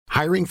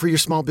Hiring for your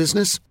small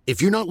business?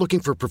 If you're not looking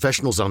for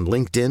professionals on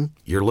LinkedIn,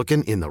 you're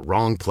looking in the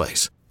wrong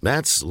place.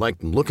 That's like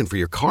looking for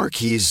your car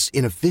keys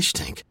in a fish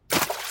tank.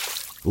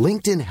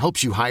 LinkedIn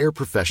helps you hire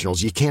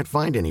professionals you can't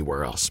find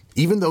anywhere else,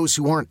 even those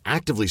who aren't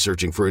actively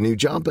searching for a new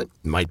job but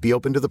might be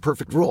open to the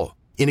perfect role.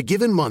 In a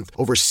given month,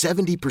 over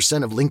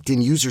 70% of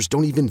LinkedIn users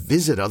don't even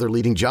visit other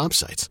leading job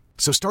sites.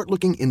 So start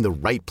looking in the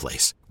right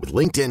place. With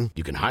LinkedIn,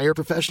 you can hire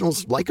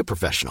professionals like a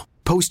professional.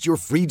 Post your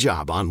free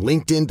job on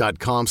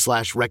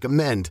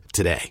linkedin.com/recommend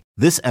today.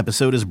 This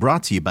episode is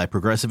brought to you by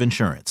Progressive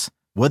Insurance.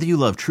 Whether you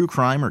love true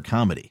crime or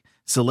comedy,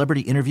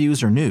 celebrity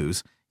interviews or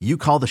news, you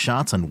call the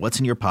shots on what's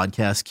in your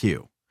podcast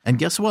queue. And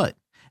guess what?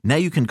 Now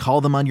you can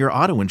call them on your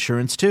auto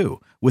insurance too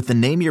with the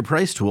Name Your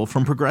Price tool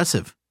from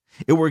Progressive.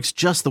 It works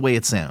just the way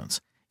it sounds.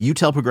 You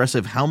tell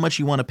Progressive how much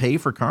you want to pay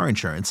for car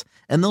insurance,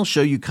 and they'll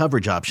show you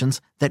coverage options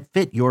that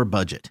fit your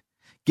budget.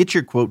 Get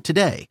your quote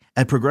today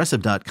at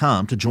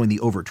Progressive.com to join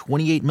the over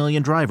 28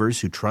 million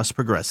drivers who trust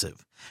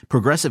Progressive.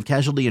 Progressive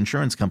Casualty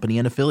Insurance Company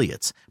and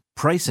Affiliates.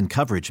 Price and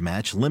coverage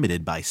match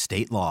limited by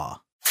state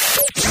law.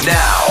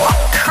 Now,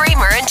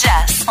 Kramer and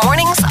Jess.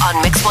 Mornings on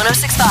Mix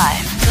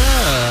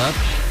 106.5.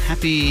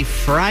 Happy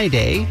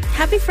Friday.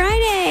 Happy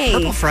Friday.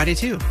 Purple Friday,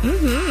 too.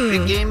 Mm-hmm.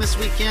 Big game this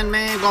weekend,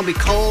 man. Gonna be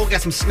cold.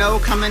 Got some snow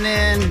coming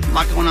in. A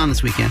lot going on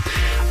this weekend.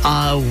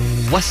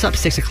 What's up,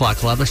 6 o'clock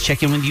club? Let's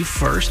check in with you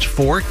first.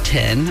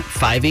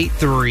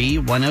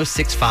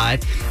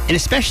 410-583-1065. And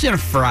especially on a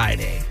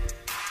Friday.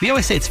 We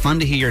always say it's fun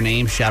to hear your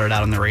name shouted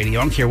out on the radio.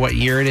 I don't care what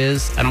year it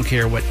is. I don't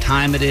care what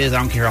time it is. I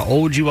don't care how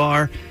old you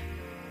are.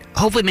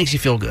 Hopefully it makes you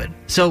feel good.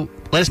 So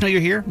let us know you're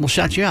here. We'll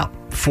shout you out.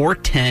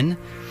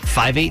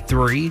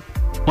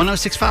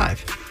 410-583-1065.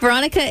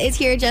 Veronica is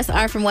here. Jess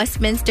R. from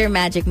Westminster.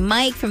 Magic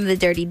Mike from the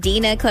Dirty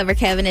Dina. Clever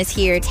Kevin is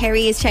here.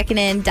 Terry is checking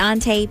in.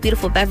 Dante,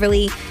 beautiful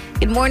Beverly.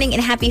 Good morning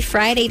and happy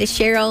Friday to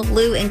Cheryl.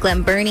 Lou and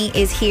Glen Burney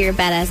is here.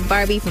 Badass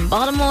Barbie from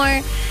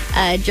Baltimore.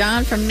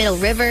 John from Middle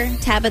River.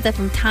 Tabitha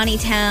from Tawny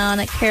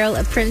Town. Carol,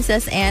 a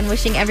Princess Anne,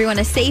 wishing everyone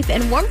a safe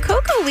and warm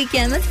cocoa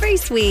weekend. That's very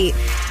sweet.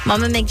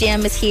 Mama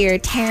McJam is here.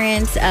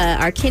 Terrence,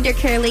 our kinder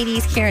care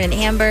ladies, Karen and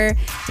Amber.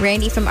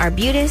 Randy from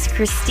Arbutus.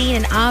 Christine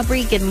and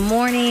Aubrey, good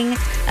morning.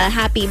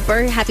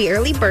 Happy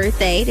early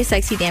birthday to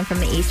Sexy Dan from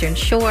the Eastern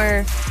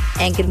Shore.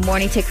 And good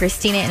morning to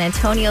Christina and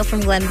Antonio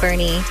from Glen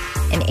Burney.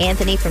 And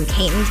Anthony from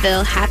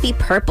Catonsville. Happy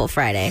Purple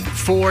Friday.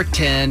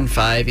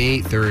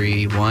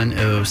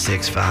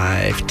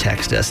 410-583-1065.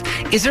 Text us.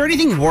 Is there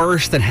anything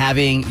worse than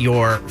having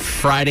your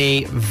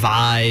Friday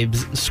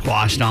vibes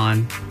squashed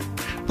on?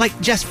 Like,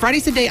 Jess,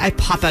 Friday's the day I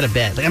pop out of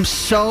bed. Like, I'm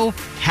so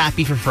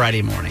happy for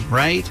Friday morning,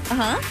 right?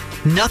 Uh-huh.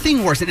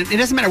 Nothing worse. It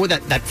doesn't matter what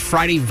that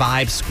Friday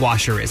vibe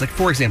squasher is. Like,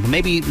 for example,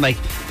 maybe, like,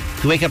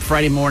 you wake up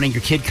Friday morning,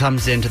 your kid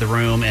comes into the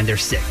room, and they're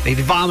sick. They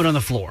vomit on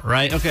the floor,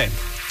 right? Okay.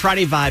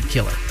 Friday vibe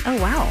killer. Oh,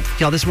 wow.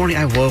 Y'all, this morning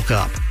I woke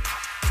up.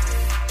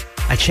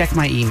 I checked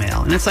my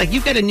email, and it's like,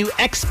 you've got a new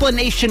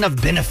explanation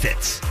of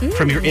benefits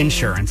from your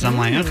insurance. And I'm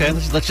like, okay,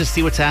 let's just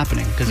see what's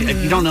happening. Because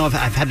if you don't know,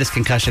 I've had this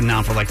concussion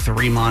now for like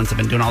 3 months. I've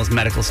been doing all this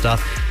medical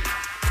stuff.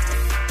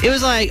 It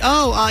was like,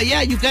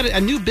 yeah, you've got a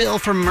new bill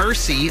from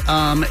Mercy.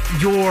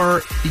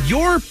 Your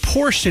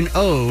portion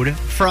owed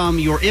from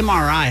your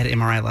MRI, I had an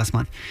MRI last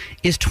month,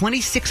 is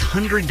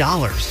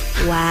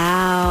 $2,600.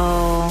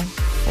 Wow.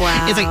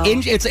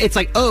 It's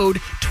like owed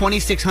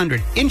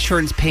 $2,600.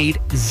 Insurance paid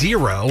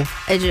 $0.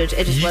 It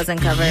just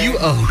wasn't covered. You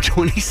owe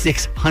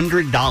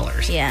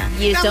 $2,600. Yeah,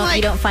 you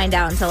don't find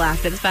out until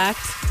after the fact.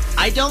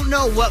 I don't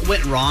know what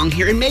went wrong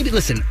here. And maybe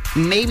this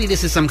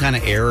is some kind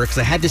of error because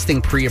I had this thing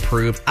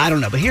pre-approved. I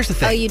don't know. But here's the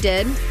thing. Oh, you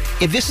did?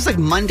 If this was like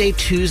Monday,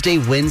 Tuesday,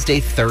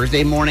 Wednesday,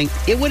 Thursday morning,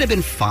 it would have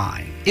been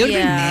fine. It would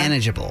have been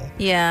manageable.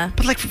 Yeah.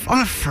 But like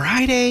on a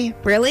Friday?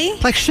 Really?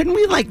 Like, shouldn't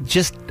we like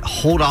just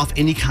hold off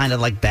any kind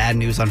of like bad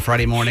news on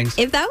Friday mornings?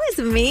 If that was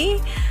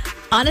me,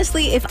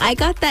 honestly, if I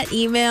got that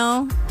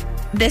email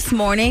this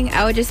morning,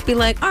 I would just be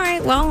like, all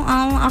right, well,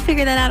 I'll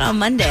figure that out on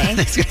Monday.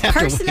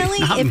 Personally,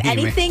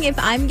 if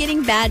I'm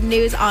getting bad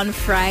news on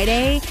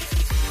Friday,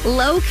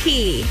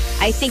 low-key,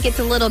 I think it's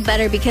a little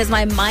better because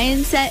my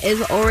mindset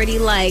is already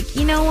like,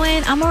 you know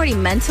what? I'm already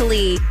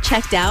mentally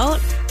checked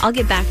out. I'll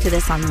get back to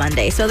this on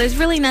Monday. So there's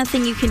really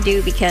nothing you can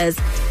do because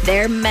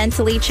they're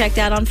mentally checked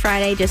out on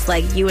Friday, just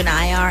like you and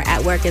I are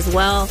at work as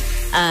well.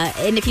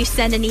 And if you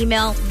send an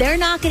email, they're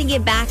not going to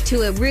get back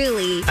to it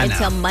really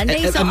until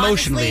Monday. So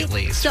emotionally, at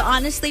least. So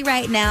honestly,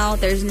 right now,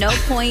 there's no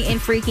point in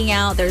freaking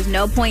out. There's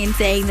no point in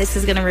saying this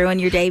is going to ruin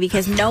your day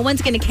because no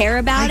one's going to care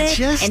about it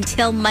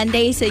until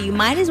Monday. So you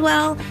might as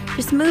well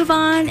just move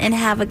on and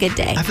have a good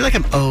day. I feel like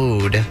I'm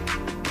owed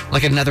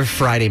like another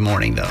Friday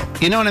morning, though.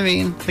 You know what I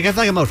mean? Like, I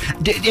feel like I'm owed.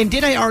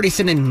 Did I already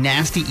send a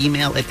nasty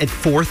email at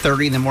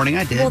 4:30 in the morning?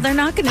 I did. Well, they're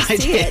not going to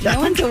see it. No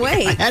one's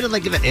awake. I had to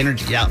like give that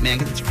energy out, man,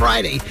 because it's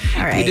Friday.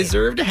 All right. You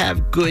deserve to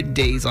have good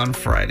days on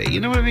Friday. You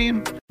know what I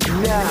mean?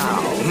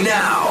 Now.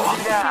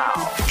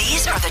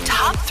 These are the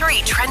top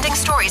 3 trending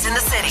stories in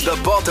the city.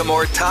 The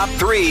Baltimore Top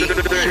 3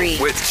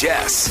 with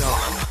Jess.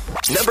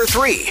 Number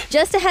 3.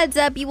 Just a heads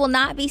up, you will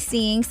not be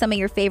seeing some of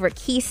your favorite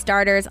key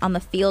starters on the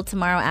field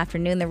tomorrow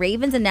afternoon. The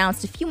Ravens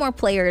announced a few more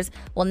players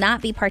will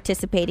not be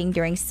participating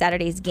during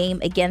Saturday's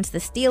game against the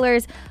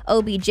Steelers.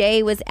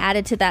 OBJ was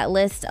added to that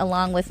list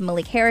along with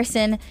Malik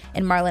Harrison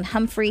and Marlon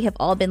Humphrey have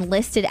all been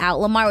listed out.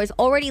 Lamar was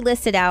already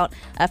listed out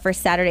for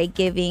Saturday,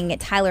 giving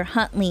Tyler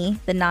Huntley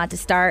the nod to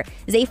start.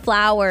 Zay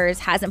Flowers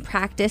hasn't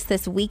practiced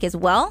this week as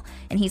well,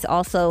 and he's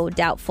also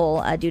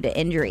doubtful due to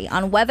injury.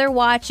 On Weather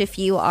Watch, if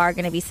you are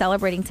going to be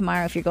celebrating tomorrow,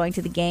 if you're going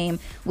to the game,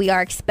 we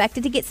are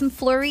expected to get some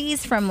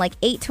flurries from like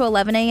 8 to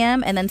 11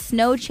 a.m. and then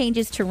snow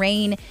changes to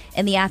rain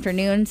in the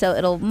afternoon. So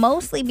it'll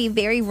mostly be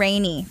very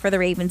rainy for the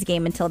Ravens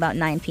game until about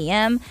 9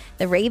 p.m.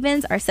 The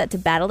Ravens are set to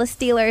battle the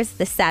Steelers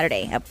this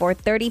Saturday at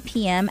 4:30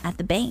 p.m. at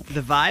the Bank.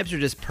 The vibes are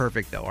just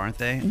perfect, though, aren't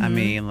they? I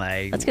mean,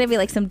 like... It's going to be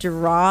like some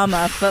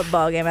drama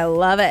football game. I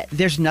love it.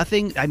 There's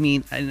nothing... I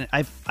mean, and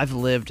I've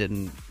lived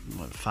in,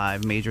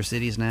 5 major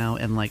cities now,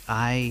 and, like,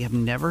 I have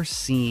never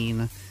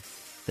seen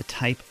the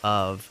type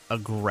of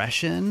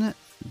aggression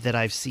that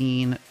I've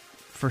seen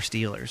for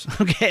Steelers.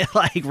 Okay,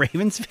 like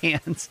Ravens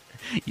fans,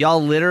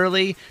 y'all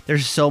literally,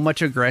 there's so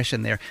much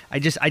aggression there. I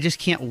just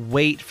can't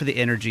wait for the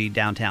energy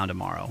downtown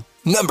tomorrow.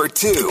 Number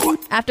 2.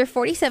 After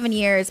 47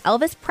 years,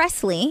 Elvis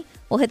Presley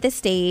will hit the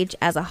stage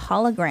as a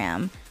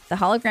hologram. The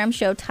hologram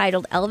show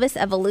titled Elvis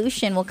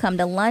Evolution will come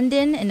to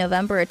London in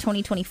November of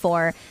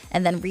 2024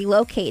 and then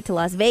relocate to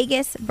Las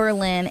Vegas,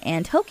 Berlin,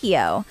 and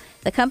Tokyo.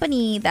 The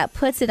company that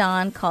puts it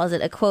on calls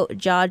it a, quote,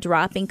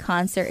 jaw-dropping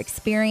concert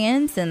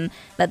experience, and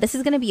that this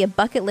is going to be a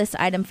bucket list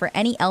item for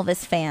any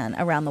Elvis fan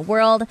around the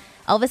world.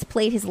 Elvis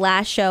played his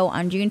last show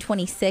on June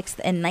 26th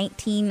in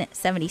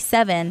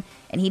 1977,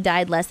 and he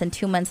died less than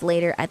 2 months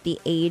later at the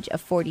age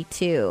of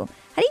 42.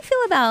 How do you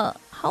feel about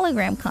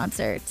hologram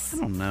concerts? I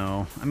don't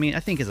know. I mean, I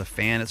think as a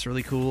fan, it's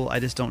really cool. I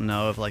just don't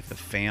know if, like, the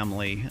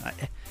family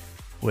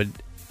would...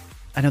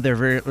 I know they're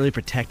really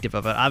protective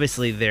of it.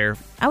 Obviously, they're...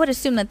 I would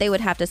assume that they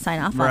would have to sign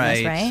off on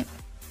this, right?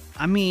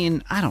 I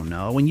mean, I don't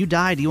know. When you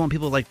die, do you want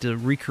people, like, to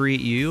recreate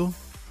you?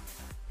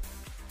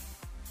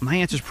 My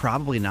answer is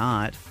probably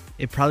not.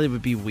 It probably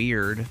would be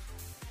weird.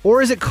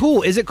 Or is it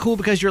cool? Is it cool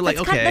because you're like,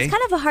 that's okay. That's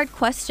kind of a hard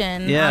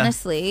question,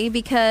 honestly,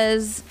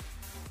 because...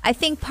 I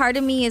think part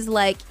of me is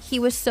like, he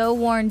was so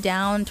worn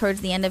down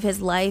towards the end of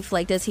his life.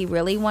 Like, does he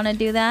really want to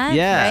do that?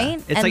 Yeah.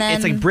 Right? It's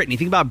like Britney.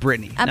 Think about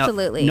Britney.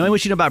 Absolutely. Now, knowing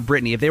what you know about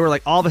Britney, if they were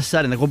like all of a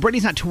sudden, like, well,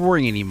 Britney's not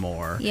touring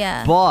anymore.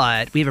 Yeah.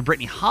 But we have a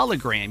Britney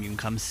hologram you can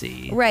come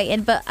see.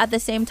 Right. But at the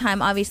same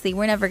time, obviously,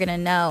 we're never going to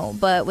know.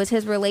 But was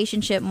his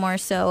relationship more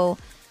so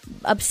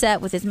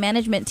upset with his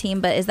management team?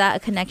 But is that a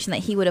connection that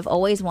he would have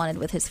always wanted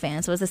with his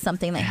fans? Was this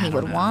something that he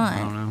would want? I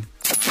don't know.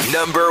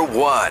 Number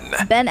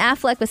 1. Ben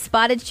Affleck was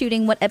spotted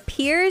shooting what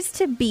appears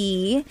to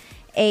be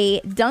a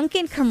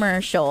Dunkin'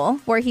 commercial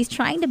where he's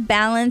trying to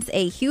balance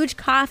a huge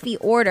coffee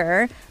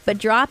order but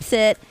drops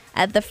it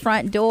at the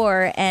front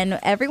door, and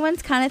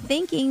everyone's kind of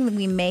thinking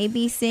we may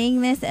be seeing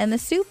this in the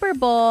Super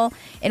Bowl.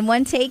 In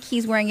one take,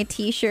 he's wearing a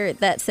t-shirt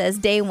that says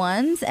Day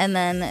Ones, and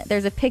then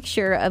there's a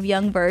picture of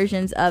young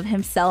versions of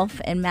himself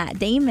and Matt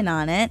Damon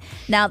on it.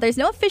 Now, there's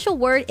no official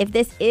word if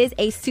this is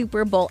a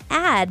Super Bowl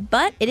ad,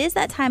 but it is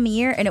that time of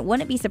year, and it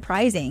wouldn't be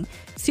surprising.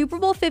 Super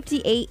Bowl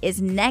 58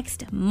 is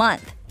next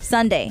month,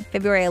 Sunday,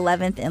 February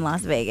 11th in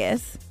Las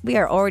Vegas. We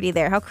are already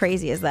there. How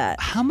crazy is that?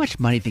 How much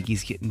money do you think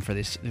he's getting for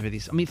this?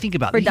 I mean, think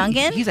about it. For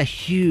Dunkin'? He's a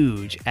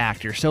huge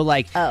actor. So,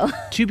 like,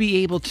 to be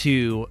able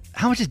to...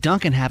 How much is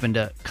Dunkin' having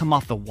to come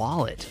off the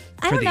wallet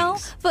for I don't these? know,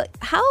 but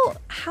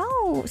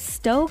how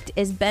stoked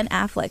is Ben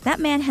Affleck? That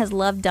man has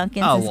loved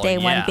Dunkin' since day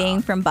one,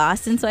 being from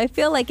Boston. So I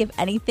feel like, if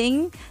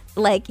anything,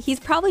 like, he's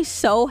probably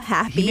so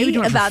happy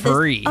about this.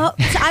 Free. Oh,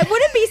 I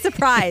wouldn't be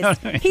surprised.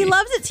 He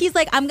loves it. He's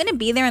like, I'm going to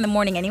be there in the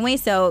morning anyway,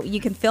 so you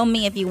can film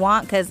me if you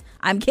want, because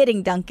I'm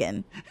kidding,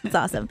 Dunkin'. It's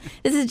awesome.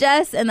 This is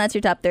Jess, and that's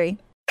your top 3.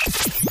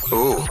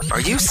 Ooh, are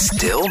you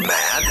still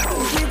mad?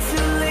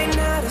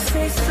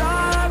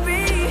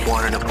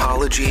 Want an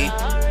apology?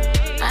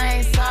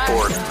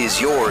 Or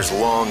is yours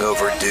long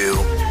overdue?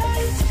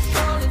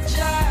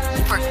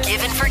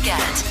 Forgive and forget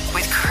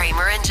with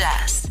Kramer and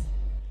Jess.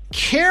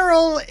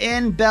 Carol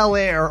in Bel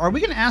Air, are we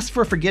going to ask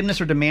for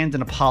forgiveness or demand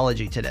an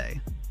apology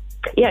today?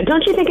 Yeah,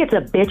 don't you think it's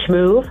a bitch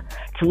move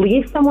to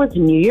leave someone's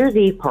New Year's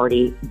Eve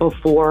party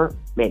before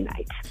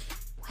midnight?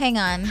 Hang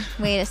on.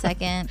 Wait a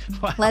second.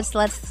 Wow. Let's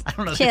I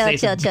don't know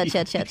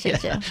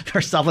chill.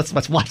 First off,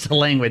 let's watch the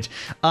language.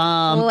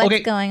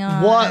 What's going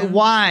on?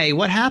 Why?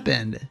 What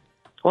happened?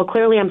 Well,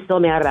 clearly I'm still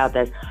mad about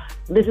this.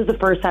 This is the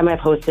first time I've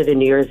hosted a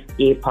New Year's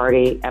Eve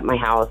party at my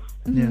house.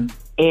 Yeah.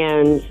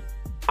 And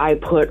I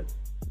put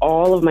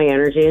all of my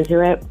energy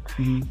into it.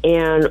 Mm-hmm.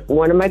 And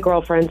one of my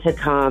girlfriends had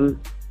come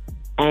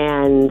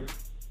and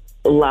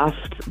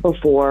left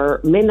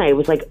before midnight. It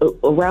was like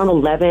around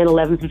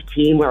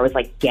 11:15, where I was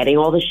like getting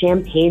all the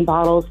champagne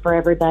bottles for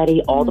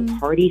everybody, all the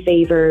party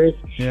favors.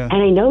 Yeah.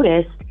 And I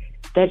noticed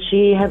that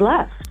she had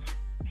left.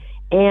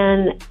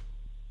 And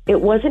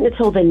it wasn't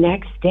until the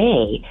next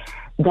day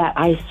that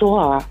I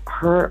saw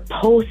her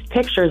post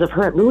pictures of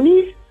her at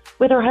Looney's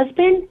with her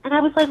husband. And I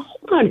was like,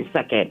 hold on a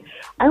second.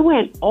 I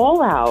went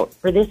all out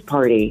for this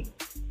party,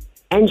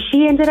 and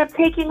she ended up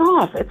taking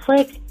off. It's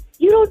like,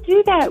 you don't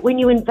do that when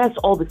you invest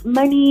all this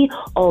money,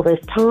 all this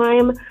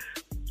time.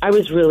 I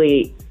was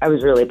really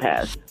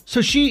pissed.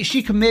 So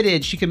she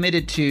committed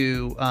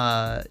to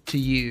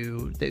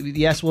you.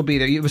 Yes, we'll be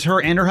there. It was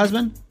her and her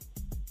husband?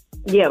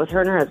 Yeah, it was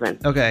her and her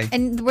husband. Okay.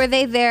 And were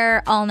they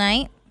there all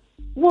night?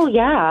 Well,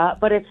 yeah,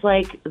 but it's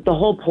like the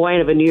whole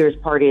point of a New Year's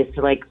party is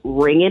to like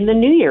ring in the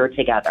New Year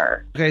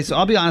together. Okay, so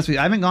I'll be honest with you.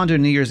 I haven't gone to a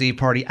New Year's Eve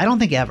party. I don't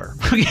think ever.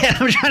 Okay,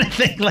 I'm trying to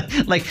think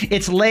like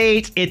it's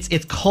late,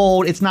 it's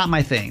cold, it's not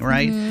my thing,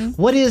 right?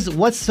 Mm-hmm.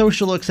 What's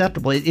social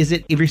acceptable? Is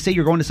it if you say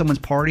you're going to someone's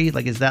party?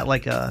 Like, is that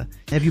like a?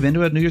 Have you been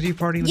to a New Year's Eve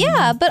party?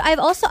 Yeah, but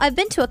I've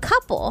been to a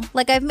couple.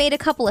 Like, I've made a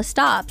couple of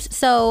stops,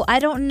 so I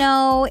don't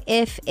know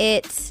if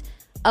it's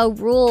a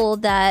rule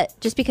that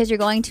just because you're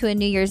going to a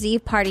New Year's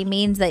Eve party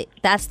means that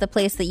that's the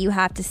place that you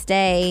have to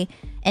stay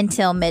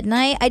until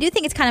midnight. I do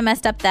think it's kind of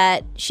messed up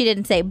that she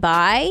didn't say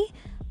bye,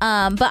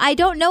 but I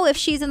don't know if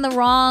she's in the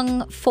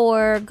wrong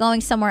for going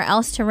somewhere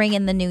else to ring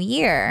in the new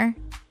year.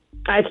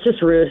 It's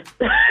just rude.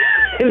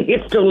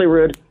 It's totally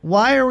rude.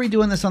 Why are we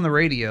doing this on the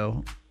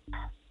radio?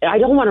 I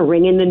don't want to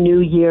ring in the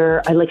new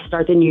year. I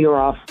start the new year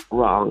off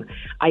wrong.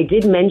 I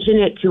did mention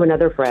it to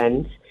another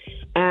friend,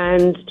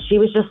 and she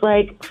was just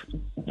like,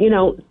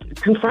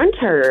 confront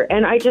her.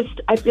 And I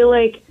feel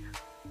like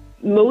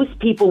most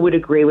people would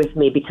agree with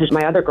me, because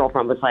my other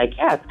girlfriend was like,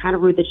 yeah, it's kind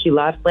of rude that she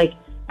left. Like,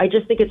 I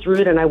just think it's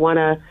rude, and I want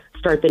to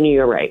start the new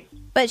year right.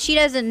 But she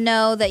doesn't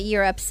know that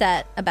you're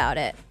upset about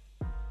it.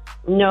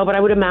 No, but I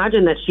would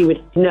imagine that she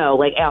would know,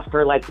 like,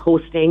 after, like,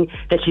 posting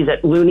that she's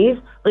at Looney's.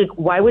 Like,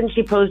 why wouldn't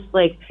she post,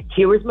 like,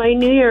 here was my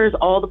New Year's,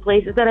 all the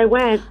places that I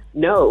went?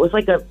 No, it was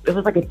like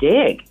a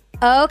dig.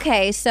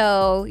 Okay,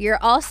 so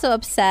you're also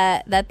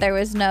upset that there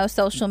was no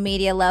social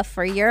media left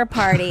for your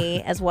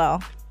party as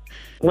well.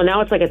 Well,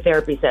 now it's like a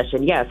therapy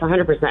session. Yes,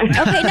 100%.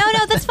 Okay,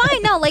 no, that's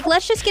fine. No, like,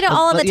 let's just get it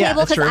all on the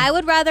table, because I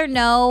would rather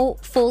know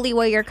fully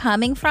where you're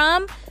coming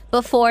from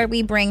before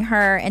we bring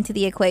her into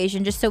the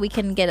equation, just so we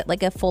can get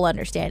like a full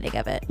understanding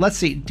of it. Let's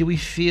see. Do we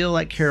feel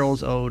like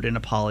Carol's owed an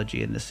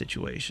apology in this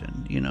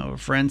situation? A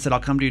friend said,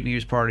 I'll come to your New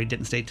Year's party,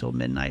 didn't stay till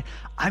midnight.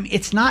 I mean,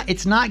 it's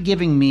not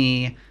giving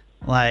me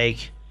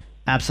like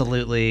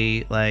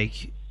absolutely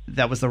like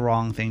that was the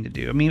wrong thing to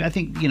do. I mean, I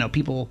think,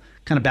 people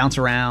kind of bounce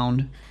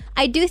around.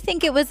 I do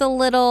think it was a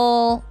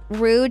little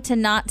rude to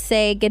not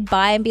say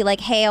goodbye and be like,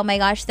 hey, oh my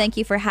gosh, thank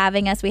you for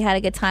having us. We had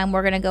a good time.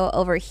 We're going to go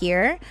over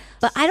here.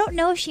 But I don't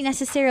know if she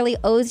necessarily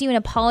owes you an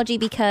apology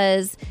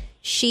because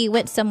she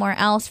went somewhere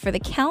else for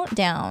the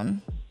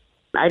countdown.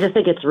 I just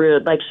think it's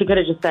rude. Like, she could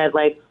have just said,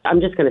 like,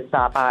 I'm just going to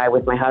stop by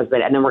with my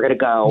husband, and then we're going to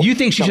go. You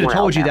think she should have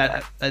told you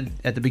that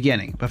at the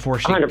beginning before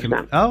she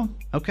 100%. Oh,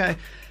 okay.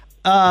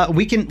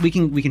 We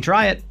can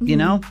try it,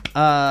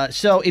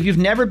 So if you've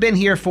never been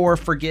here for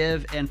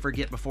Forgive and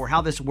Forget before,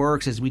 how this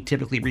works is we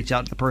typically reach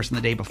out to the person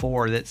the day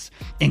before that's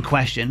in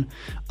question,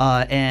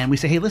 and we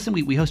say, hey, listen,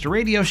 we host a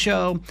radio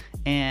show,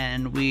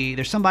 and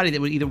there's somebody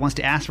that either wants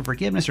to ask for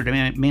forgiveness or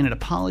demand an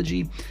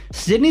apology.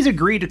 Sydney's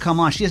agreed to come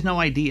on. She has no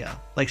idea.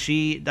 Like,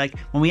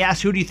 when we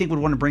asked who do you think would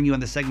want to bring you on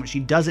this segment, she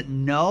doesn't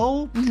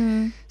know.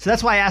 Mm-hmm. So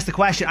that's why I asked the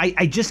question. I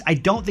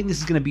don't think this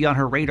is going to be on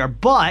her radar,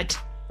 but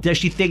does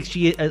she think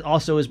she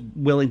also is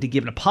willing to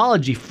give an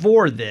apology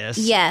for this?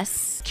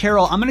 Yes.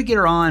 Carol, I'm going to get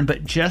her on,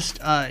 but just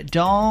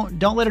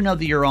don't let her know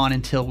that you're on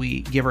until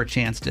we give her a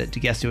chance to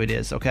guess who it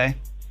is, okay?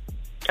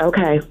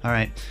 Okay. All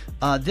right.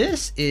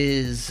 This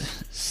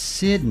is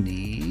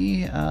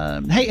Sydney.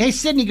 Hey,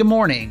 Sydney, good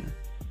morning.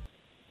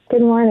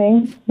 Good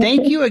morning.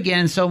 Thank you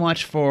again so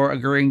much for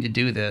agreeing to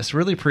do this.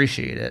 Really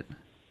appreciate it.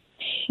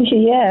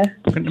 Yeah.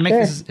 We're going to make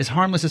this as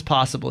harmless as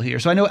possible here.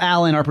 So I know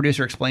Alan, our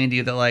producer, explained to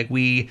you that like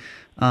we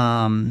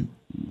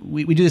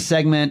do this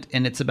segment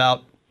and it's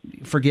about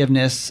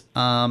forgiveness.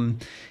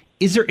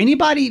 Is there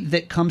anybody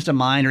that comes to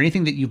mind or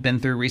anything that you've been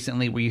through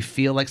recently where you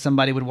feel like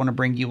somebody would want to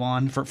bring you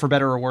on for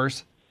better or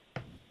worse?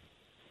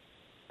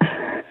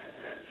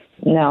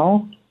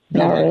 No,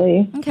 not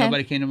really. Okay.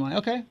 Nobody came to mind.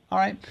 Okay. All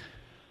right.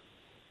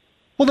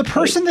 Well, the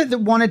person that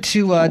wanted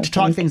to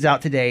talk things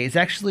out today is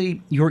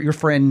actually your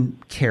friend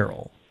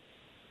Carol.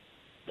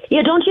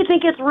 Yeah, don't you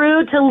think it's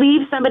rude to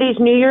leave somebody's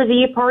New Year's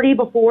Eve party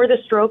before the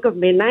stroke of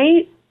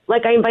midnight?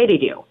 Like, I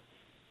invited you.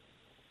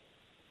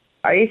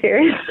 Are you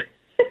serious?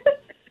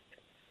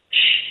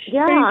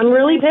 Yeah, I'm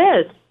really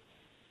pissed.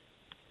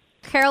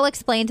 Carol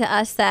explained to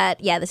us that,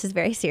 this is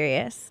very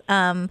serious.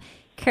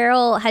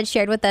 Carol had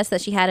shared with us that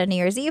she had a New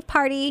Year's Eve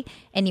party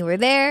and you were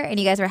there and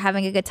you guys were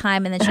having a good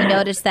time. And then she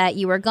noticed that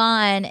you were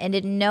gone and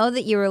didn't know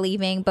that you were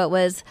leaving, but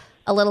was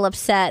a little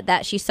upset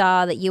that she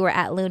saw that you were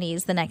at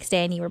Looney's the next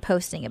day and you were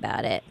posting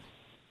about it.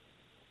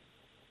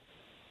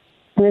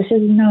 This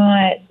is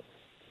a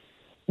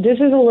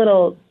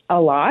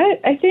lot,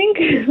 I think.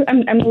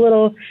 I'm a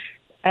little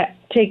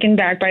taken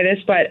back by this,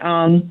 but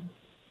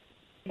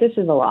this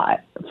is a lot.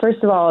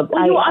 First of all,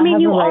 I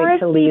have the right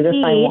to leave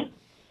if I want.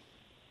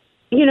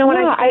 You know, when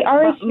I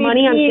RSVP'd,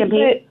 money on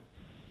champagne.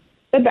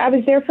 But I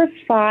was there for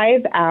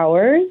 5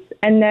 hours,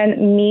 And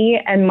then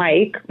me and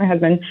Mike, my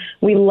husband,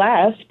 we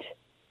left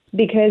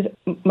because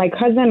my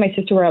cousin and my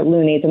sister were at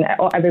Looney's and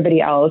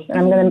everybody else,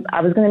 and I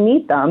was gonna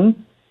meet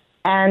them,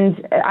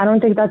 and I don't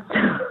think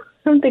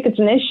it's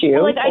an issue.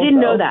 Well, I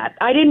didn't know that.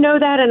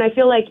 And I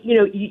feel like,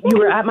 you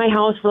were at my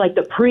house for like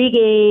the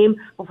pregame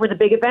before the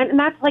big event, and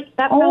that's like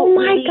that. Oh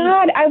my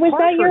God, I was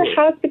at your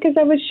house because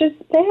I was just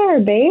there,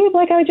 babe.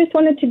 Like I just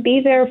wanted to be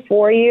there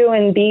for you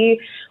and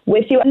be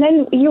with you, and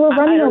then you were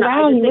running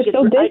around. You were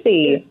so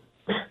busy.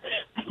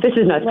 This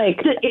is nuts.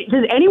 Like,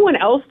 does anyone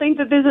else think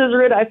that this is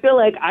rude? I feel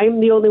like I'm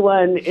the only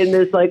one in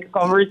this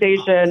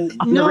conversation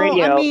on the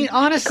radio. No, I mean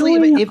honestly,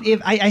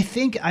 if I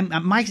think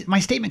my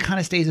statement kind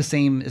of stays the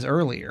same as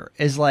earlier.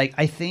 Is like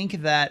I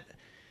think that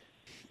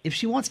if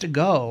she wants to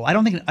go, I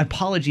don't think an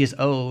apology is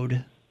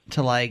owed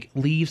to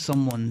leave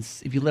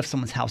if you left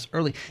someone's house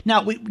early.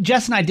 Now,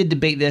 Jess and I did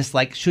debate this,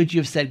 should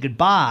you have said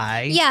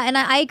goodbye? Yeah, and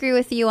I agree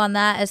with you on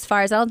that as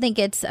far as I don't think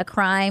it's a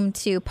crime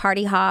to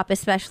party hop,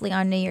 especially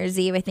on New Year's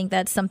Eve. I think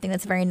that's something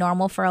that's very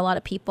normal for a lot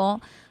of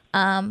people.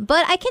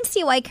 But I can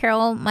see why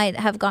Carol might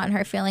have gotten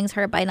her feelings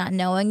hurt by not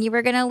knowing you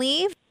were going to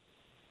leave.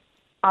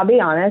 I'll be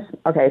honest.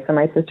 Okay, so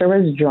my sister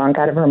was drunk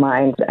out of her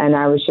mind, and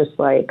I was just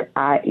like,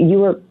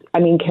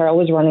 Carol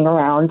was running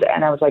around,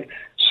 and I was like,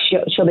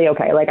 she'll be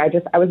okay.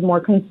 I was more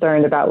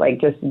concerned about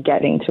just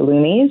getting to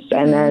Looney's,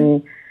 and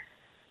then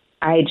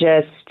I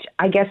guess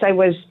I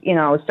was,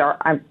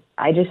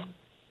 I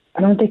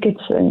don't think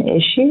it's an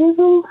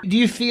issue. Do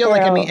you feel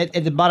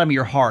at the bottom of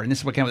your heart, and this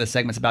is what kind of the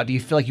segment's about, do you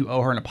feel like you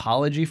owe her an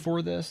apology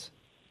for this?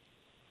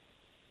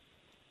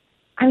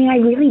 I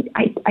mean,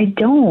 I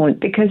don't,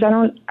 because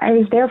I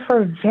was there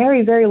for a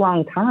very, very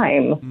long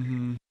time.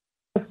 Mm-hmm.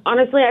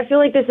 Honestly, I feel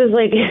like this is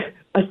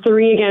a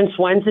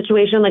 3-against-1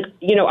 situation.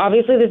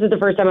 Obviously this is the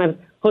first time I've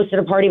hosted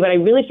a party, but I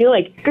really feel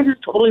like this is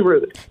totally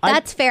rude.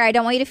 That's fair. I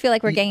don't want you to feel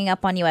like we're ganging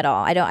up on you at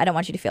all. I don't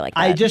want you to feel like that.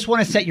 I just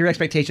want to set your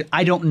expectation.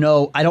 I don't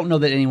know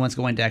that anyone's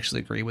going to actually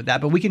agree with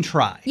that, but we can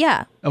try.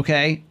 Yeah.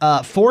 Okay.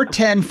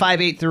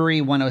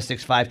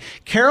 410-583-1065.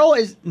 Carol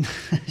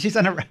she's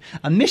on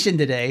a mission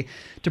today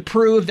to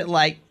prove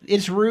that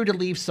it's rude to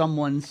leave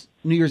someone's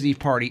New Year's Eve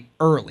party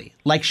early.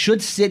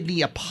 Should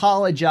Sydney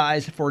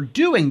apologize for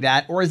doing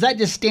that, or is that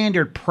just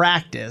standard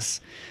practice?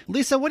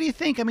 Lisa, what do you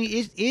think? I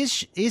mean,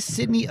 is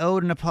Sydney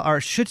owed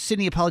or should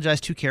Sydney apologize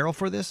to Carol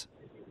for this?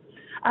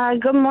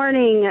 Good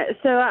morning.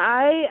 So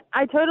I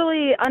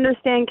totally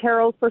understand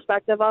Carol's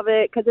perspective of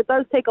it, because it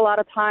does take a lot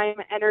of time,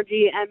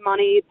 energy, and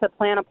money to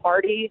plan a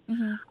party.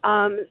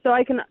 Mm-hmm. So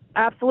I can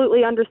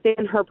absolutely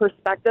understand her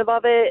perspective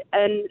of it.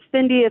 And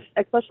Cindy,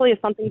 especially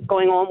if something's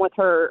going on with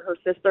her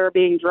sister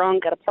being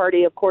drunk at a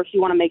party, of course you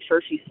want to make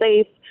sure she's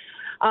safe.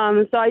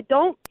 So I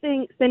don't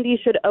think Cindy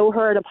should owe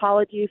her an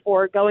apology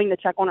for going to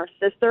check on her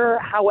sister.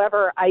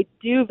 However, I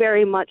do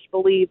very much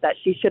believe that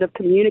she should have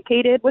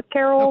communicated with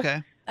Carol.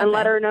 Okay. And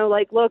let her know,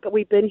 look,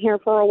 we've been here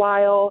for a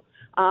while.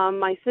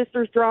 My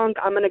sister's drunk.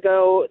 I'm going to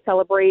go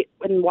celebrate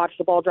and watch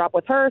the ball drop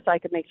with her so I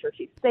can make sure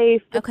she's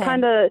safe. Just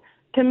kind of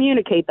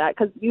communicate that,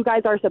 because you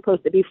guys are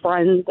supposed to be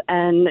friends,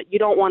 and you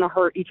don't want to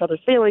hurt each other's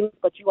feelings,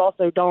 but you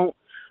also don't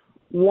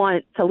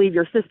want to leave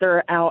your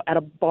sister out at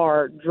a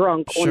bar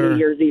drunk on New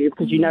Year's Eve,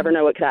 because you never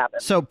know what could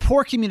happen. So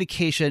poor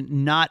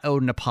communication, not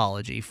owed an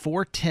apology.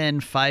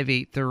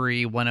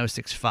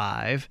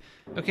 410-583-1065.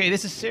 Okay,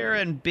 this is Sarah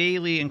and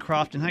Bailey in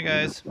Crofton. Hi,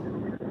 guys.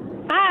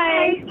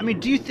 Hi. I mean,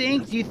 do you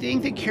think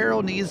that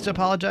Carol needs to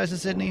apologize to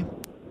Sydney?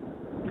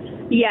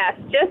 Yes,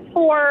 just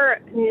for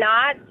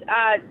not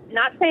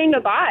saying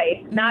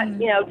goodbye, not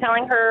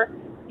telling her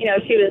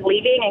she was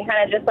leaving and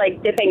kind of just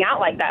dipping out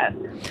like that.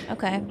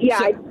 Okay. Yeah,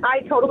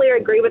 I totally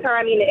agree with her.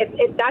 I mean,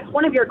 if that's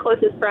one of your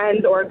closest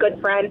friends or a good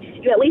friend,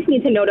 you at least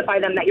need to notify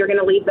them that you're going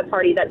to leave the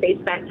party that they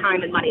spent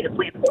time and money to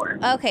plan for.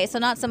 Okay, so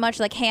not so much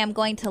hey, I'm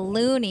going to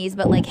Looney's,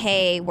 but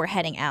hey, we're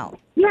heading out.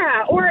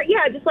 Yeah, or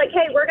just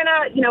hey, we're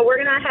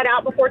gonna head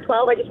out before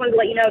 12. I just wanted to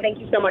let you know. Thank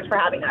you so much for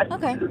having us.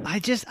 Okay.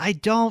 I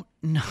don't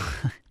know.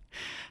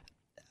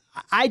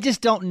 I just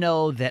don't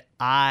know that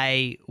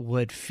I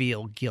would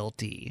feel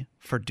guilty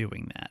for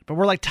doing that. But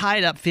we're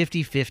tied up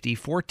 50-50,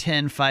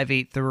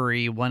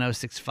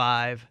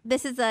 410-583-1065.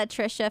 This is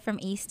Trisha from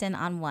Easton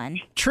on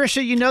 1.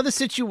 Trisha, you know the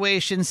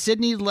situation.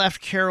 Sydney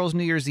left Carol's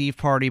New Year's Eve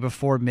party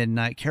before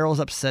midnight. Carol's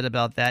upset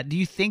about that. Do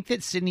you think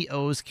that Sydney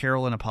owes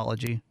Carol an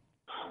apology?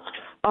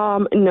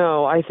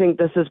 No, I think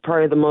this is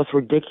probably the most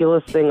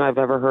ridiculous thing I've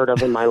ever heard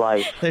of in my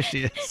life. There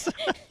she is.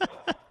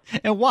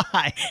 And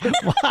why? To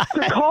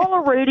call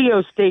a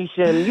radio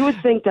station, you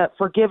would think that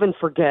forgive and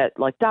forget,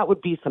 that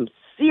would be some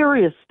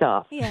serious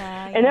stuff.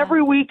 Yeah. And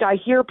every week I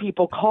hear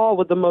people call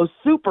with the most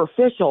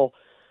superficial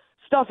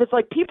stuff. It's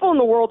people in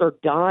the world are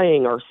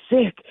dying or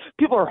sick.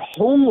 People are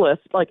homeless.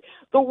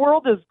 The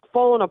world is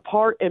falling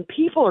apart, and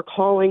people are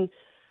calling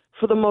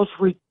for the most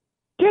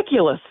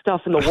ridiculous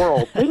stuff in the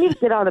world. They need to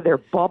get out of their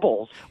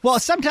bubbles. Well,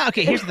 sometimes,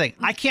 okay, here's the thing.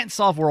 I can't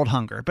solve world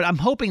hunger, but I'm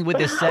hoping with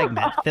this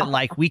segment that,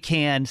 like, we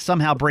can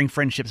somehow bring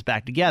friendships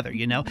back together,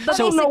 you know? I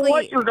don't know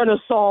what you're going to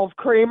solve,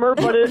 Kramer,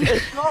 but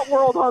it's not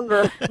world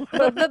hunger.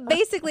 but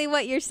basically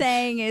what you're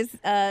saying is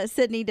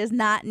Sydney does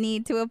not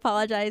need to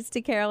apologize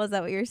to Carol. Is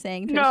that what you're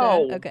saying, Trisha?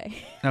 No. Okay.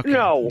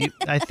 No.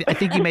 I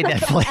think you made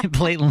that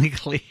blatantly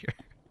clear.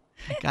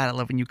 God, I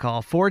love when you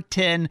call.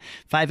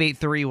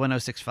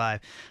 410-583-1065.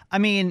 I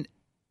mean,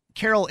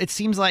 Carol, it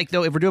seems like,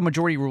 though, if we're doing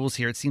majority rules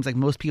here, it seems like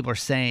most people are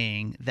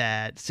saying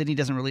that Sydney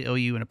doesn't really owe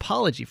you an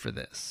apology for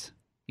this,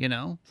 you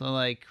know? So,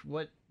 like,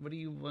 what do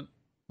you want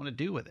to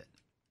do with it?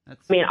 I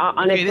mean,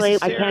 honestly,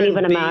 I can't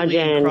even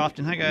imagine.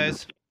 Crofton. Hi,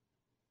 guys.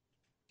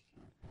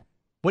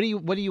 What do you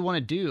want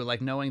to do,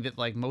 like, knowing that,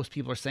 like, most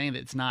people are saying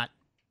that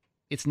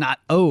it's not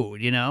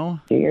owed, you know?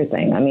 Do your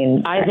thing. I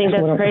mean, I think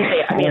that's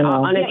crazy. I mean,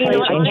 honestly,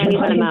 I can't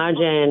even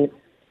imagine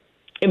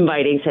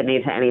inviting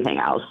Sydney to anything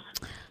else.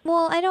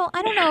 Well, I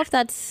don't know if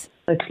that's...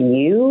 If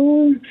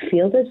you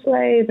feel this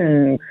way,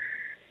 then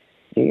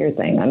do your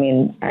thing. I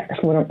mean, I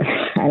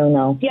don't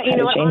know. Yeah, you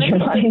know what?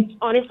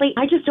 Honestly,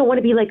 I just don't want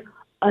to be like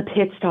a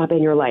pit stop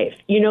in your life.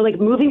 You know, like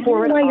moving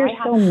forward. Why you're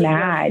so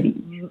mad?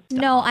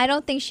 No, I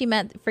don't think she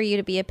meant for you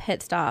to be a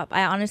pit stop.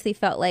 I honestly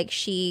felt like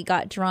she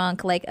got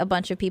drunk like a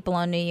bunch of people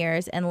on New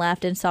Year's and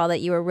left and saw that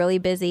you were really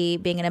busy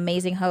being an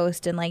amazing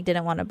host and like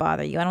didn't want to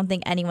bother you. I don't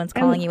think anyone's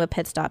calling you a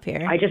pit stop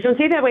here. I just don't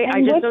say that way. I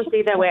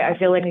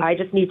feel like I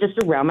just need to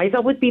surround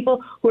myself with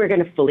people who are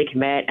going to fully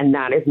commit, and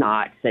that is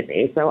not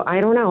Sydney. So I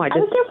don't know. I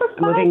was there for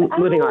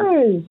moving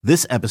on.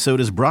 This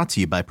episode is brought to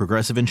you by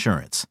Progressive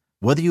Insurance.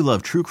 Whether you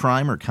love true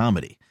crime or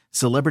comedy,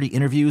 celebrity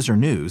interviews or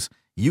news,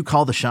 you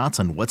call the shots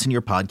on what's in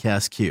your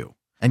podcast queue.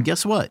 And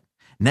guess what?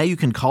 Now you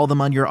can call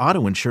them on your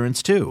auto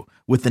insurance too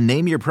with the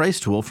Name Your Price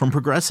tool from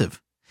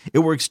Progressive. It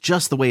works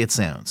just the way it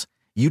sounds.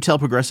 You tell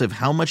Progressive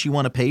how much you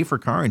want to pay for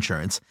car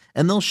insurance,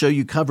 and they'll show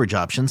you coverage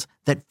options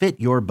that fit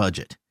your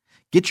budget.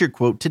 Get your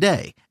quote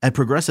today at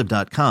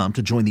Progressive.com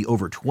to join the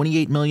over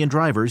 28 million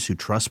drivers who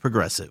trust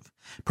Progressive.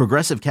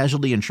 Progressive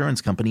Casualty Insurance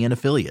Company and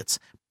Affiliates.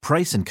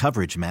 Price and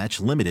coverage match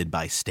limited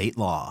by state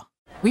law.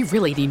 We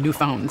really need new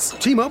phones.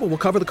 T-Mobile will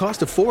cover the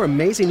cost of 4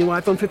 amazing new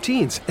iPhone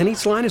 15s, and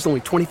each line is only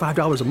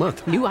 $25 a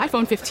month. New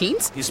iPhone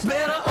 15s? It's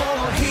better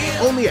over here.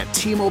 Only at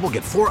T-Mobile,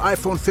 get 4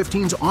 iPhone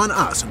 15s on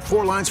us and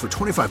 4 lines for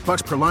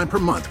 $25 per line per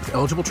month with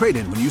eligible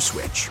trade-in when you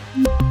switch.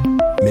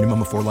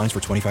 Minimum of 4 lines for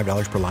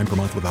 $25 per line per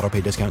month with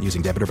autopay discount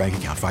using debit or bank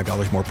account.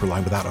 $5 more per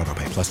line without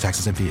autopay, plus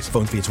taxes and fees.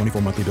 Phone fee at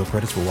 24 monthly bill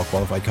credits for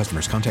well-qualified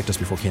customers. Contact us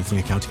before canceling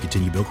account to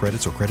continue bill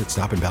credits or credit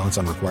stop and balance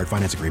on required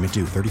finance agreement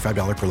due.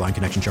 $35 per line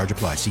connection charge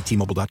applies. See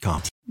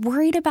T-Mobile.com.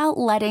 Worried about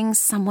letting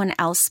someone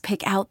else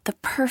pick out the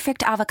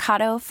perfect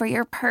avocado for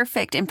your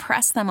perfect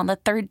impress them on the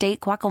third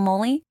date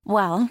guacamole?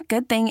 Well,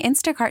 good thing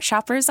Instacart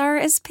shoppers are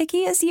as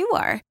picky as you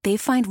are. They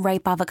find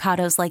ripe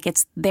avocados like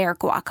it's their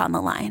guac on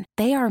the line.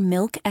 They are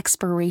milk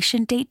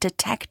expiration date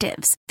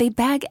detectives. They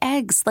bag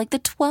eggs like the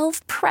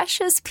 12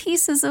 precious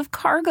pieces of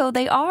cargo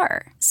they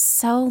are.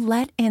 So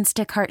let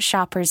Instacart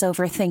shoppers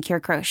overthink your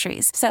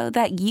groceries so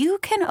that you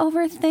can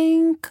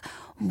overthink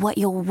what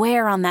you'll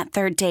wear on that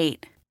third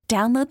date.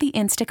 Download the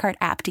Instacart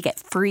app to get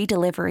free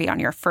delivery on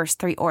your first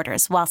 3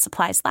 orders while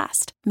supplies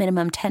last.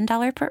 Minimum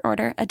 $10 per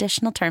order.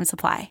 Additional terms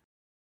apply.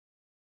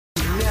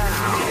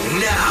 Now.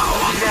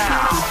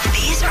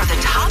 These are the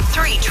top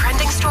 3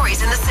 trending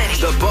stories in the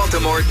city. The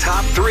Baltimore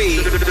Top 3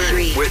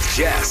 with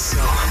Jess.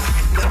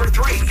 Number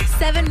 3.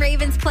 7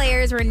 Ravens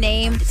players were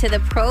named to the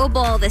Pro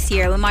Bowl this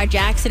year. Lamar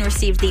Jackson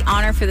received the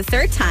honor for the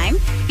 3rd time.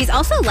 He's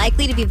also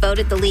likely to be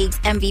voted the league's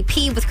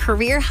MVP with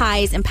career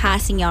highs in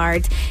passing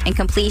yards and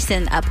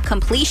completion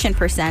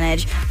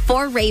percentage.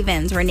 4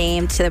 Ravens were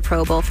named to the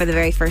Pro Bowl for the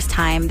very first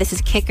time. This is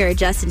kicker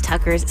Justin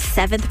Tucker's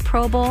 7th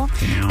Pro Bowl.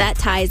 Damn. That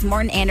ties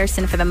Morton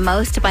Anderson for the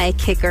most by a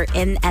kicker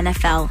in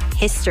NFL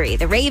history.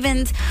 The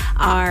Ravens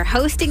are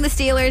hosting the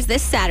Steelers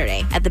this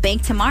Saturday at the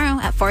Bank tomorrow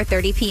at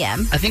 4:30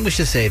 p.m. I think we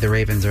should say the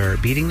Ravens are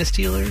beating the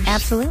Steelers.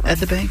 Absolutely. At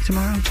the Bank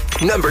tomorrow.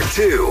 Number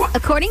 2.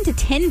 According to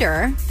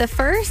Tinder, the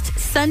first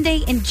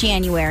Sunday in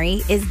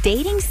January is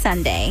Dating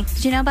Sunday.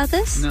 Did you know about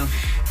this? No.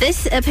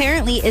 This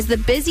apparently is the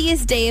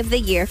busiest day of the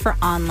year for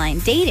online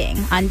dating.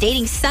 On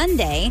Dating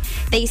Sunday,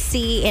 they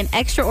see an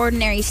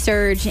extraordinary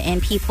surge in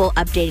people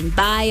updating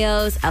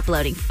bios,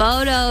 uploading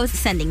photos,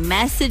 sending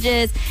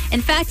messages.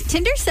 In fact,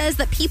 Tinder says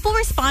that people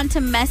respond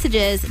to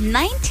messages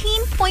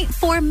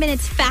 19.4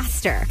 minutes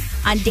faster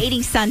on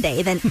Dating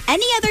Sunday than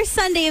any other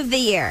Sunday of the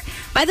year.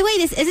 By the way,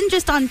 this isn't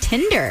just on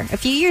Tinder. A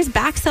few years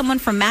back, someone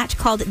from Match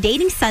called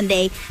Dating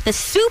Sunday the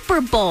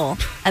Super Bowl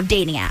of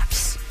dating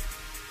apps.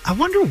 I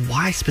wonder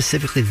why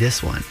specifically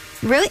this one.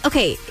 Really?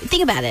 Okay,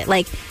 think about it.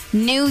 Like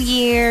New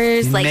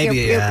Year's, like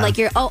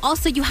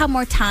also you have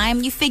more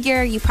time. You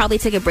figure you probably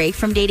took a break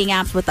from dating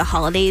apps with the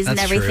holidays and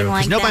everything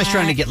like that. Nobody's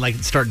trying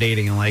to start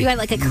dating in you had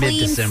like a clean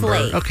mid-December.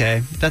 slate.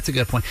 Okay, that's a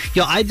good point.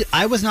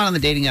 I was not on the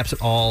dating apps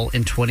at all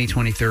in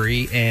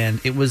 2023,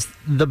 and it was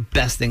the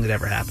best thing that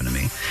ever happened to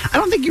me. I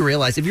don't think you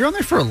realize if you're on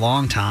there for a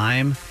long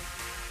time,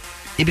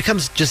 it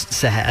becomes just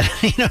sad.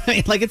 You know what I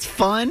mean? Like, it's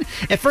fun.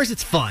 At first,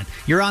 it's fun.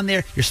 You're on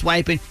there, you're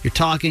swiping, you're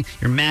talking,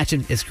 you're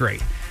matching. It's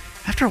great.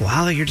 After a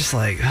while, you're just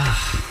like,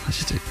 oh, it's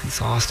just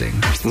exhausting.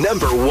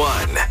 Number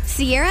 1.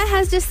 Sierra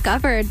has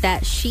discovered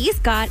that she's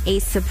got a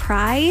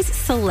surprise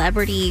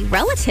celebrity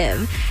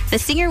relative. The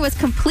singer was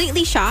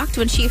completely shocked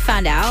when she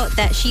found out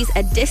that she's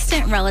a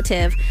distant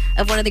relative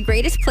of one of the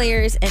greatest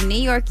players in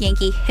New York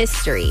Yankee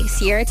history.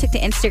 Sierra took to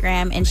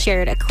Instagram and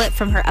shared a clip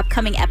from her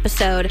upcoming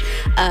episode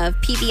of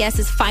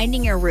PBS's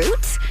Finding Your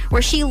Roots,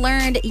 where she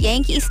learned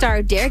Yankee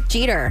star Derek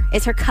Jeter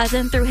is her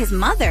cousin through his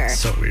mother.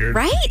 So weird.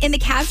 Right? In the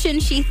caption,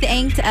 she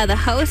thanked the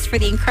host for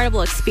the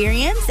incredible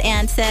experience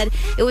and said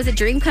it was a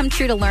dream come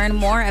true to learn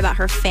more about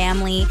her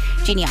family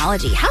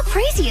genealogy. How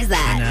crazy is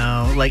that? I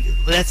know. Like,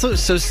 that's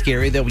so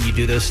scary, though, when you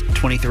do those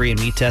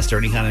 23andMe tests or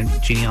any kind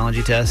of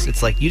genealogy test.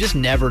 It's like you just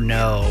never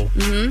know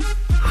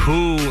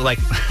who, like,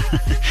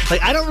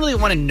 like, I don't really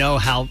want to know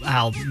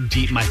how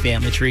deep my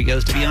family tree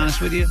goes, to be honest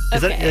with you.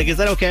 Is that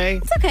okay?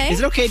 It's okay. Is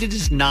it okay to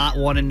just not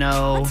want to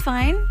know? That's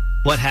fine.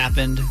 What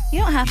happened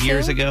You don't have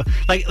years to. ago?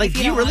 Like,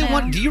 do you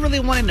really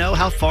want to know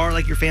how far,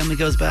 like, your family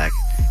goes back?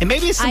 And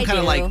maybe it's some kind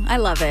of, like, I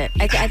love it.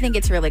 I think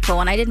it's really cool.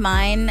 When I did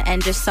mine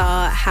and just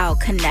saw how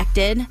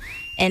connected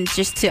and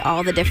just to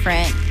all the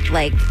different,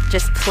 like,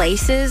 just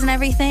places and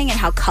everything and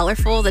how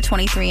colorful the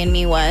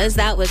 23andMe was,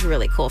 that was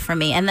really cool for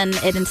me. And then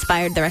it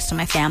inspired the rest of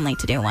my family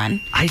to do one.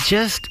 I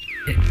just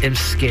am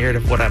scared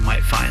of what I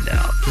might find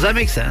out. Does that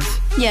make sense?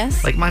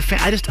 Yes. Like,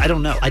 I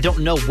don't know. I don't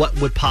know what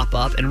would pop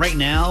up. And right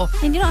now,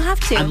 and you don't have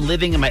to. I'm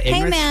living in my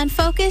ignorance. Hey, man,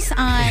 focus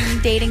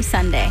on Dating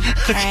Sunday.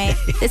 All right.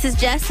 This is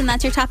Jess, and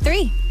that's your top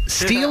 3.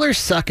 Steelers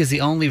suck is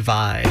the only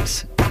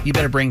vibes you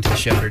better bring to the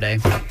show today.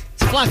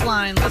 It's Flock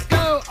Line. Let's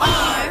go.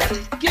 R.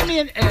 Give me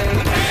an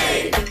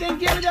A. Then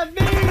give me the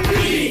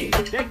B.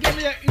 Then give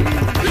me the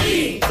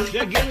E.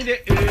 Then give me the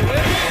E.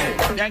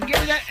 Then give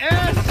me the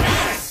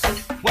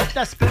S. What's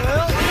the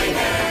spell?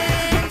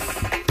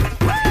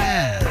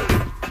 Yeah.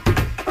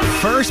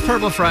 First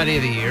Purple Friday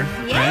of the year.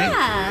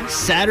 Yeah. Right?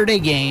 Saturday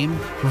game.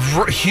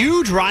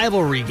 Huge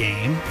rivalry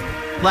game.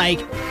 Like,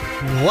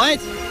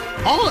 what?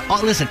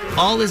 Listen,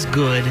 all is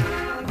good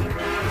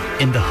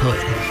in the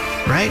hood,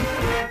 right?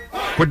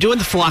 We're doing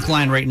the Flock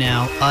Line right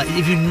now.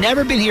 If you've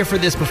never been here for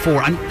this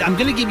before, I'm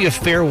going to give you a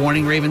fair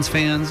warning, Ravens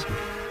fans.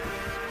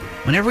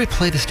 Whenever we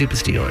play the stupid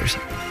Steelers,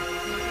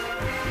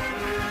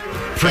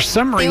 for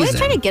some reason... They always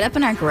try to get up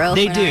in our grill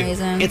They for do. no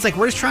reason. It's like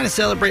we're just trying to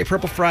celebrate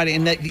Purple Friday,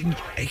 and that...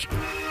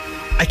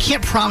 I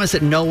can't promise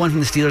that no one from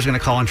the Steelers is going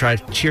to call and try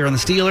to cheer on the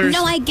Steelers.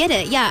 No, I get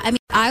it. Yeah, I mean,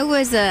 if I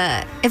was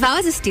a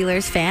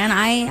Steelers fan,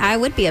 I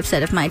would be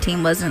upset if my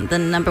team wasn't the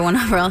number 1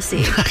 overall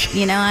seed.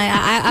 You know,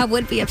 I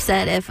would be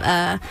upset if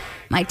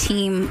my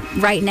team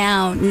right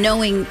now,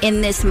 knowing in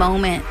this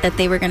moment that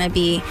they were going to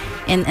be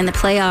in the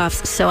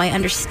playoffs. So I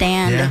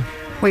understand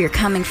where you're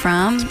coming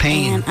from. It's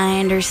pain. And I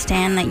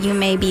understand that you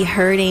may be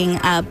hurting,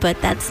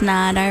 but that's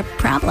not our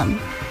problem.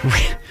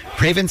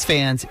 Ravens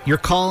fans, you're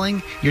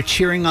calling, you're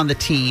cheering on the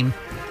team.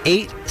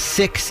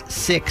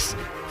 866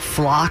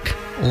 Flock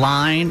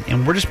Line,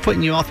 and we're just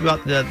putting you all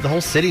throughout the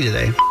whole city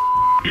today.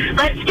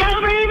 Let's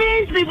go,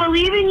 Ravens! We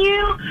believe in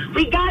you.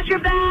 We got your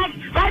back.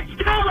 Let's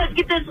go. Let's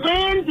get this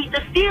win. Beat the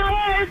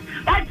Steelers.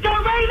 Let's go,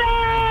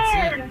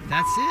 Ravens!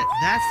 That's it.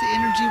 That's the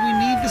energy we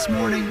need this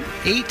morning.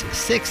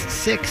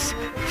 866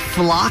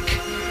 Flock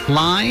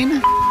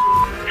Line.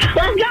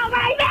 Let's go,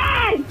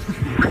 Ravens!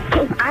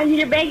 I'm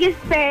your biggest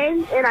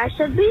fan, and I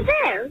should be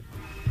there.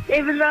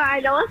 Even though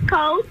I know it's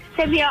cold,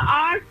 send me a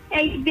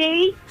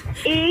RAVENS.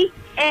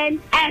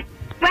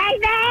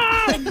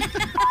 Ravens!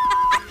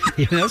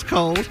 Even though it's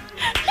cold.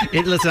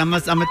 Listen, I'm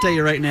gonna tell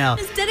you right now.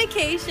 It's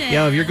dedication.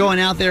 Yo, if you're going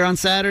out there on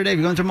Saturday, if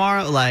you're going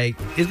tomorrow, like,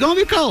 it's gonna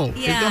be cold.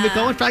 Yeah. It's gonna be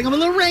cold. It's probably gonna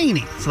be a little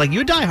rainy. So, like,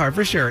 you're a diehard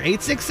for sure.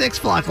 866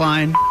 Flock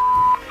Line.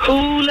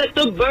 Who let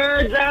the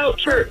birds out?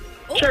 Chirp,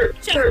 chirp,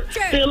 chirp.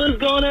 Feelings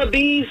gonna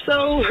be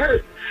so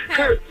hurt.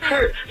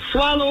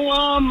 Swallow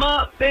them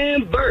up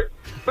and burp.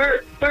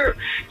 Burp, burp,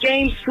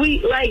 game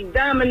sweet like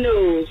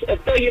dominoes, or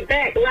throw your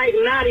back like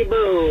naughty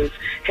bows.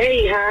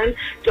 Hey, hon,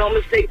 don't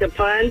mistake the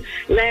pun.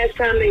 Last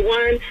time they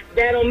won,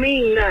 that don't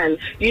mean none.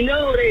 You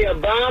know they a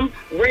bum.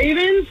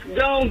 Ravens,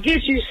 gon'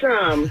 get you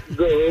some.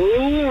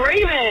 Go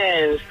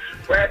Ravens!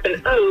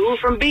 Rapping O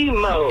from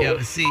B-Mo. Yo,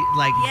 see,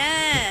 like,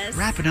 yes.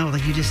 Rapping O,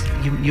 like,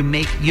 you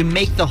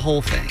make the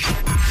whole thing.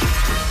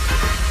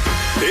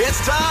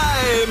 It's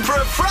time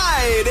for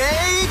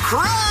Friday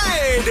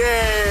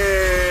Cryday.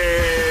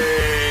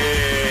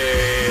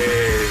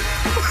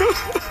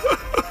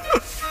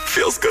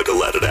 Feels good to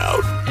let it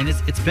out. And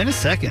it's been a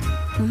second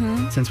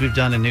since we've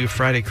done a new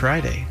Friday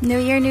Cryday. New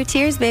year, new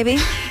tears, baby.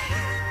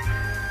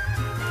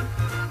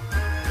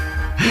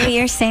 New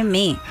year, same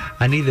me.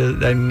 I need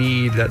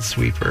that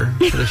sweeper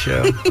for the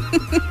show.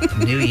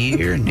 New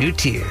year, new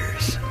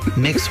tears.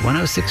 Mix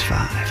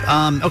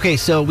 106.5. Okay,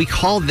 so we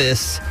call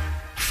this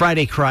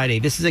Friday Cryday.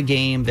 This is a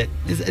game that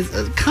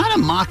is kind of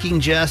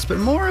mocking Jess, but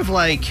more of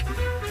like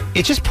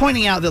it's just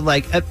pointing out that,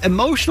 like,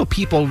 emotional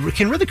people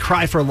can really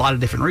cry for a lot of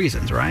different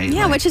reasons, right?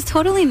 Yeah, like, which is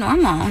totally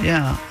normal.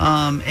 Yeah.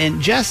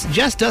 And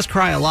Jess does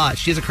cry a lot.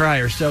 She's a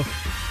crier. So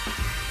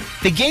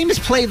the game is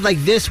played like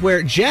this,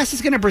 where Jess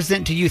is going to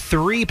present to you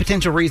 3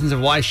 potential reasons of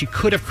why she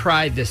could have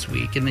cried this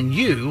week. And then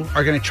you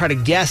are going to try to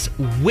guess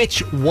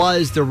which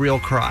was the real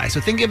cry. So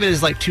think of it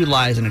as like 2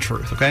 lies and a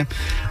truth, okay?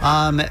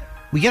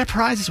 We get a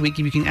prize this week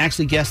if you can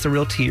actually guess the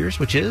real tears,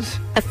 which is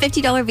a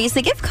 $50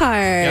 Visa gift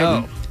card.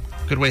 Oh,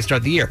 good way to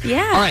start the year.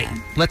 Yeah. All right,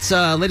 let's,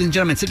 ladies and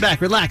gentlemen, sit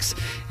back, relax,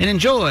 and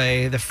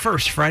enjoy the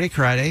first Friday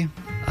Cryday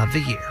of the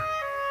year.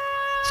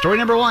 Story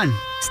number 1.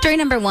 Story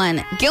number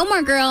 1.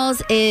 Gilmore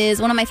Girls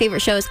is one of my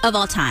favorite shows of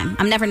all time.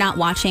 I'm never not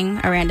watching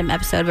a random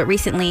episode, but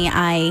recently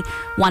I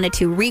wanted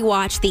to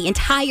rewatch the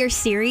entire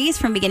series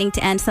from beginning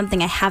to end,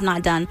 something I have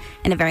not done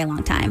in a very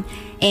long time.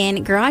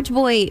 And Garage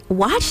Boy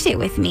watched it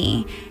with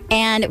me,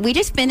 and we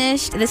just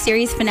finished the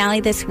series finale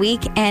this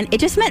week, and it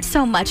just meant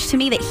so much to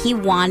me that he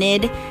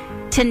wanted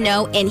to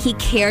know and he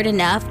cared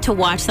enough to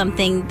watch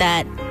something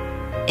that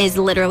is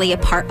literally a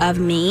part of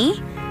me.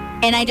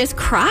 And I just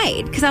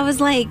cried because I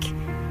was like,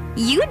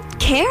 you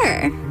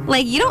care.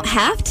 Like, you don't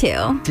have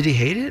to. Did he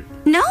hate it?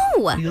 No.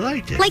 He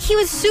liked it. Like, he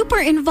was super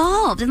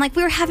involved. And, like,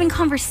 we were having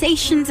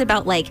conversations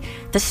about, like,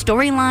 the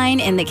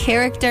storyline and the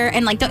character.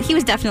 And, like, he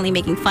was definitely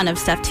making fun of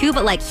stuff, too.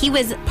 But, like, he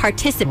was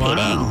participating.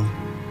 Wow.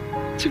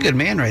 That's a good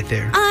man right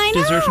there. I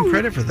know. Deserves some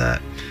credit for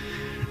that.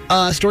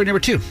 Story number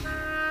 2.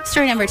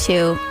 Story number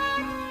 2.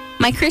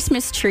 My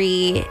Christmas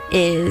tree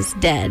is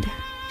dead.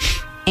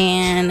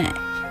 And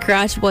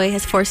Garage Boy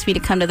has forced me to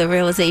come to the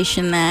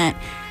realization that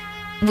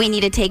we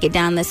need to take it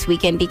down this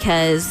weekend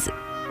because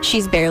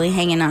she's barely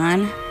hanging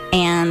on.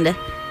 And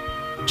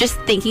just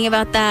thinking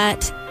about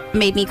that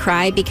made me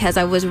cry because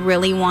I was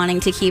really wanting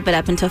to keep it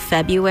up until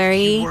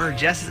February.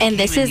 And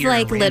this is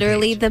like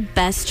literally the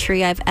best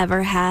tree I've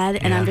ever had.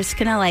 And I'm just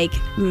going to like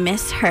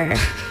miss her.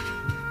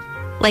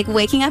 Like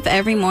waking up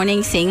every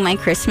morning seeing my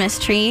Christmas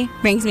tree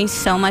brings me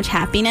so much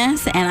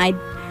happiness. And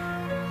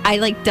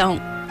I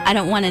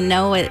don't want to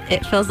know what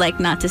it feels like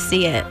not to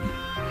see it.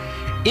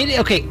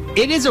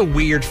 It is a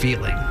weird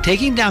feeling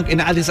taking down,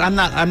 and I'm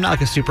not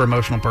like a super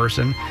emotional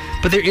person,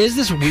 but there is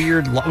this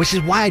weird, which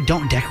is why I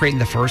don't decorate in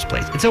the first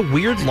place. It's a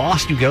weird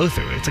loss you go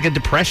through. It's like a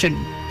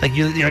depression. Like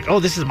you're like, oh,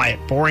 this is my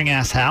boring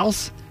ass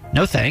house.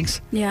 No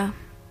thanks. Yeah.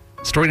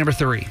 Story number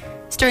 3.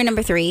 Story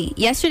number 3.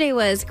 Yesterday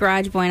was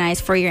Garage Boy and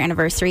I's 4-year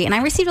anniversary, and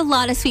I received a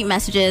lot of sweet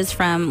messages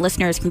from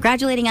listeners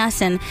congratulating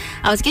us, and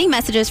I was getting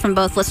messages from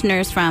both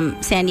listeners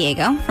from San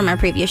Diego, from our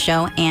previous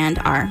show, and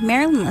our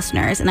Maryland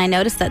listeners, and I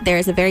noticed that there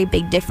is a very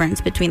big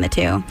difference between the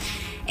two.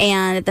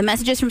 And the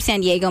messages from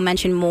San Diego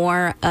mention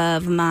more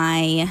of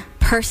my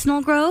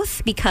personal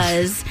growth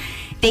because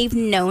they've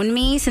known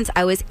me since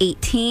I was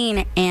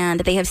 18, and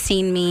they have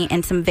seen me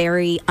in some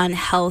very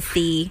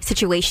unhealthy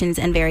situations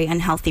and very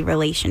unhealthy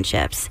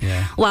relationships.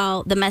 Yeah.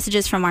 While the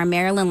messages from our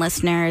Maryland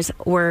listeners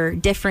were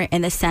different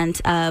in the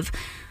sense of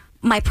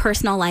my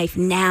personal life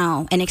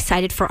now and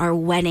excited for our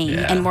wedding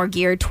and more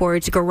geared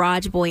towards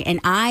Garage Boy and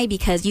I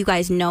because you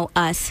guys know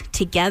us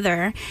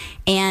together.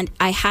 And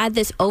I had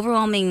this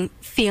overwhelming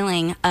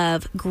feeling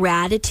of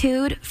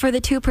gratitude for the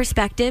two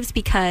perspectives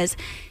because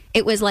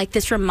it was like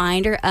this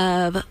reminder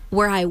of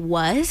where I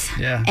was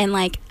and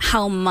like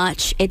how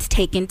much it's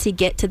taken to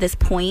get to this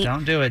point.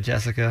 Don't do it,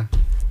 Jessica.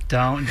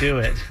 Don't do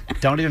it.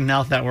 Don't even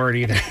mouth that word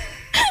either.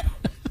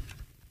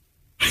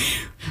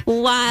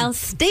 While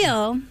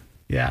still...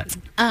 Yeah.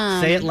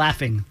 Say it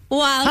laughing.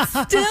 While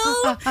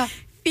still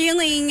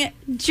feeling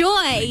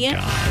joy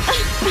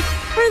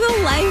for the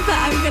life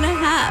that I'm going to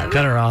have.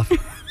 Cut her off.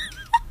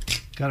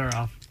 Cut her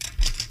off.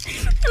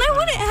 And I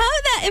wouldn't have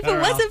that if it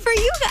wasn't for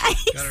you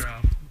guys. Cut her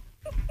off.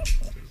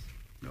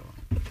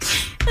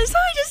 And so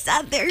I just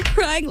sat there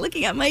crying,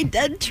 looking at my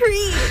dead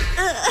tree.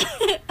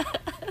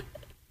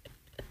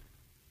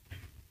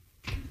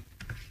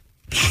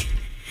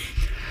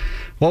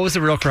 What was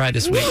the real cry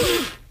this week?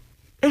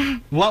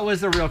 What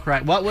was the real cry?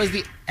 What was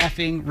the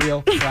effing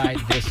real cry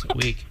this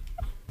week?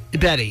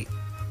 Betty.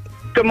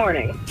 Good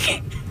morning.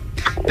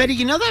 Betty,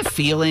 you know that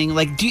feeling?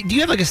 Like, do you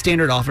have like a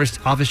standard office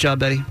job,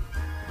 Betty?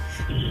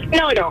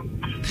 No, I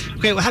don't.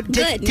 Okay, well,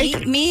 Good.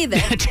 Me either.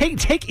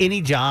 Take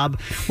any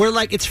job where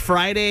like it's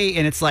Friday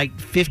and it's like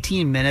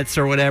 15 minutes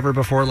or whatever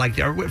before like,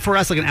 or for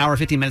us like an hour,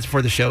 15 minutes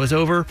before the show is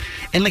over,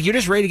 and like you're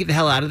just ready to get the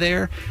hell out of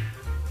there,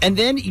 and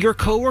then your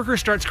coworker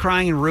starts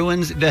crying and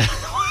ruins the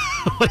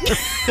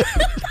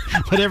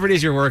whatever it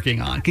is you're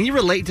working on. Can you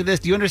relate to this?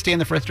 Do you understand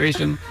the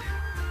frustration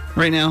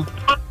right now?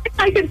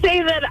 I could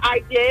say that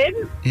I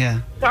did.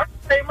 Yeah. Sorry,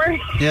 Kramer.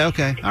 Yeah.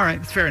 Okay. All right.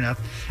 That's fair enough.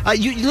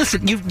 You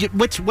listen.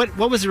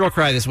 What was the real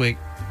cry this week?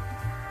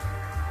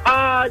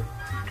 I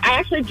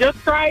actually just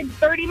cried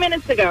 30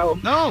 minutes ago.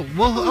 Oh,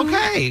 well,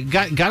 okay.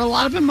 Got a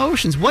lot of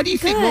emotions. What do you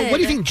think? What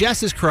do you think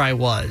Jess's cry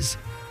was?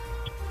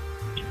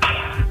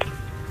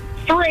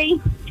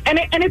 3, and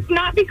it's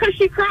not because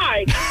she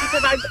cried,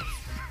 because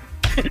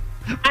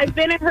I've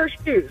been in her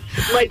shoes,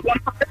 like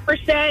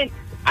 100%.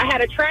 I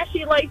had a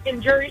trashy life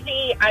in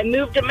Jersey. I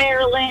moved to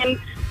Maryland.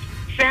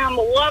 Sam,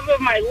 the love of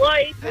my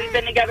life. We've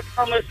been together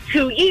for almost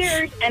 2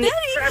 years, and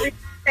for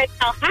everything,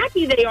 how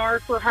happy they are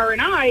for her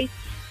and I.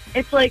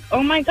 It's like,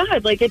 oh my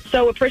God, like it's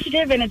so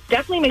appreciative, and it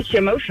definitely makes you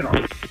emotional.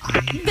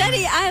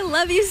 Betty, I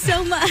love you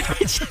so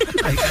much.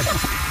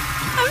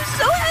 I'm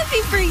so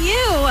happy for you.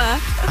 I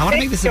want to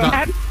make this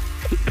about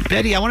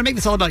Betty. I want to make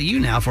this all about you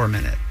now for a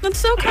minute. That's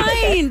so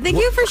kind. Thank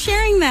you for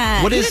sharing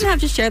that. You didn't have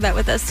to share that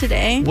with us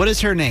today. What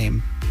is her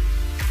name?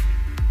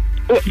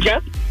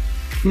 Jess?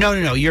 No.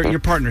 Your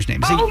partner's name.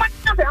 Oh, my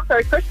fiance. I'm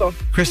sorry, Crystal.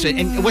 Crystal.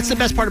 And what's the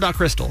best part about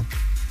Crystal?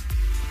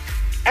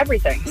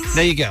 Everything.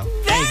 There you go.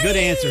 Betty! Hey, good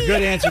answer,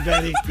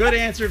 Betty. Good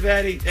answer,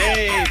 Betty.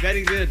 Hey,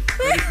 Betty, good.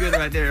 Betty's good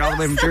right there, all the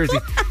way from Jersey,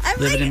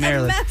 living in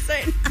Maryland.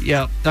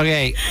 Yep.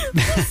 Okay.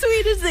 The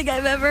sweetest thing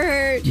I've ever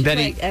heard. She's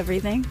Betty, like,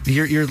 everything.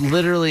 You're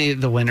literally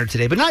the winner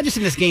today, but not just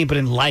in this game, but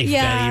in life,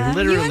 Betty. You're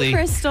literally you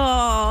and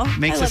Crystal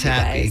makes us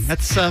happy.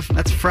 That's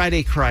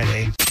Friday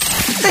Cryday.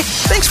 Hey,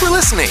 thanks for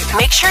listening.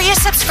 Make sure you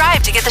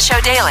subscribe to get the show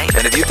daily.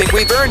 And if you think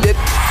we've earned it,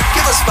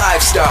 give us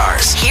 5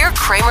 stars. Hear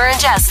Kramer and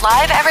Jess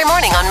live every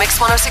morning on Mix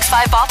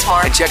 106.5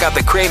 Baltimore. And check out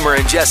the Kramer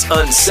and Jess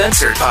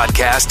Uncensored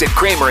podcast at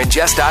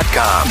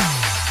kramerandjess.com.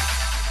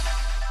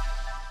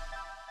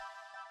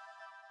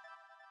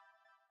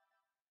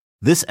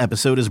 This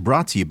episode is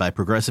brought to you by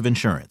Progressive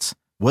Insurance.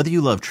 Whether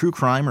you love true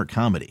crime or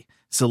comedy,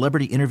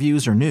 celebrity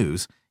interviews or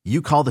news,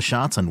 you call the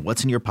shots on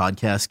what's in your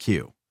podcast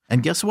queue.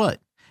 And guess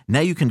what? Now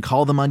you can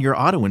call them on your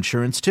auto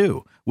insurance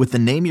too with the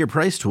Name Your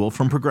Price tool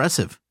from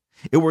Progressive.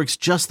 It works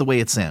just the way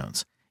it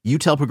sounds. You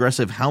tell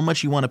Progressive how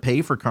much you want to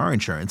pay for car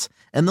insurance,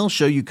 and they'll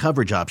show you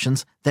coverage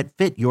options that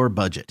fit your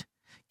budget.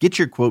 Get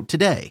your quote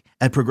today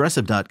at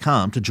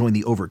Progressive.com to join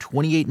the over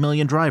 28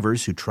 million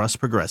drivers who trust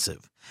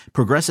Progressive.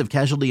 Progressive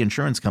Casualty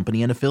Insurance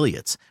Company and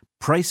Affiliates.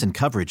 Price and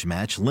coverage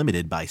match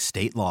limited by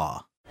state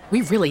law.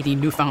 We really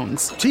need new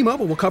phones.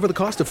 T-Mobile will cover the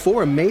cost of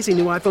 4 amazing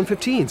new iPhone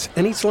 15s,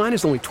 and each line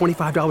is only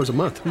 $25 a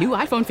month. New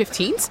iPhone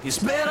 15s? It's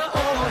better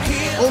over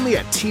here. Only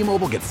at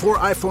T-Mobile, get 4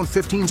 iPhone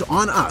 15s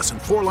on us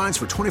and 4 lines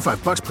for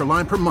 $25 per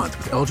line per month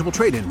with eligible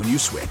trade-in when you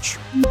switch.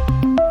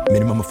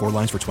 Minimum of 4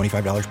 lines for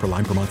 $25 per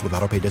line per month with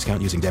autopay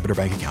discount using debit or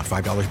bank account.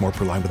 $5 more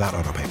per line without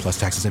autopay, plus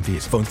taxes and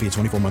fees. Phone fee at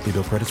 24 monthly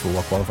bill credits for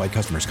well-qualified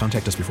customers.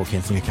 Contact us before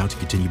canceling account to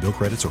continue bill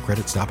credits or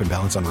credit stop and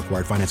balance on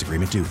required finance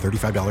agreement due.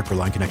 $35 per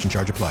line connection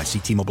charge applies. See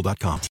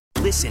T-Mobile.com.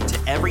 Listen to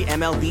every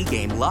MLB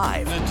game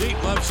live. In the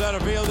deep left center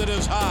field, it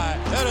is high,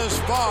 it is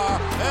far,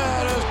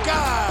 it is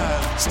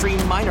gone.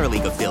 Stream minor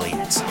league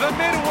affiliates. The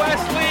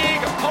Midwest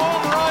League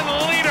home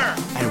run leader.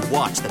 And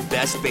watch the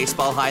best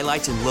baseball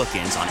highlights and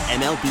look-ins on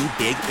MLB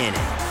Big Inning.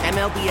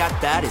 MLB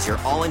At Bat is your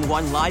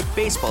all-in-one live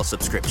baseball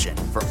subscription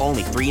for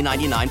only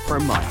 $3.99 per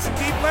month.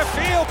 Deep left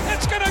field,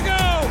 it's gonna go.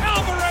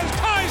 Alvarez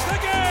ties the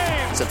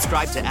game.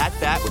 Subscribe to At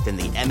Bat within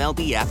the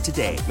MLB app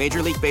today.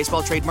 Major League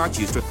Baseball trademarks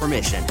used with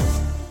permission.